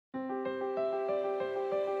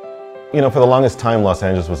For the longest time, Los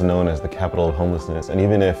Angeles was known as the capital of homelessness, and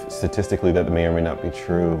even if statistically that may or may not be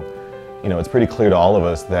true, it's pretty clear to all of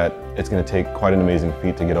us that it's going to take quite an amazing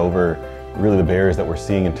feat to get over really the barriers that we're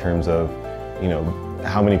seeing in terms of,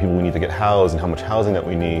 how many people we need to get housed and how much housing that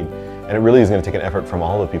we need. And it really is going to take an effort from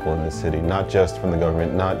all the people in this city, not just from the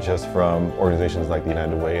government, not just from organizations like the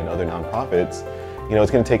United Way and other nonprofits.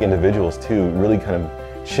 It's going to take individuals too, really kind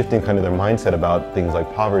of shifting their mindset about things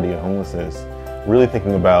like poverty and homelessness, really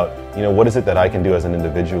thinking about, what is it that I can do as an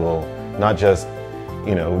individual, not just,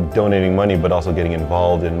 donating money, but also getting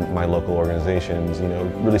involved in my local organizations,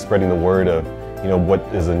 really spreading the word of, what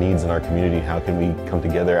is the needs in our community, how can we come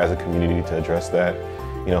together as a community to address that.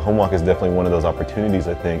 HomeWalk is definitely one of those opportunities,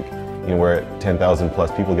 I think, where 10,000 plus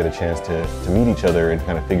people get a chance to meet each other and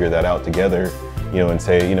kind of figure that out together, and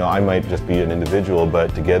say, I might just be an individual,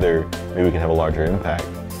 but together maybe we can have a larger impact.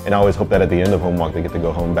 And I always hope that at the end of HomeWalk, they get to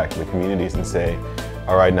go home back to the communities and say,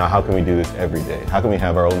 all right, now how can we do this every day? How can we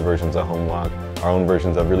have our own versions of HomeWalk, our own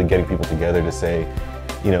versions of really getting people together to say,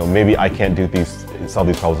 maybe I can't solve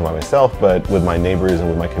these problems by myself, but with my neighbors and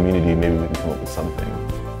with my community, maybe we can come up with something.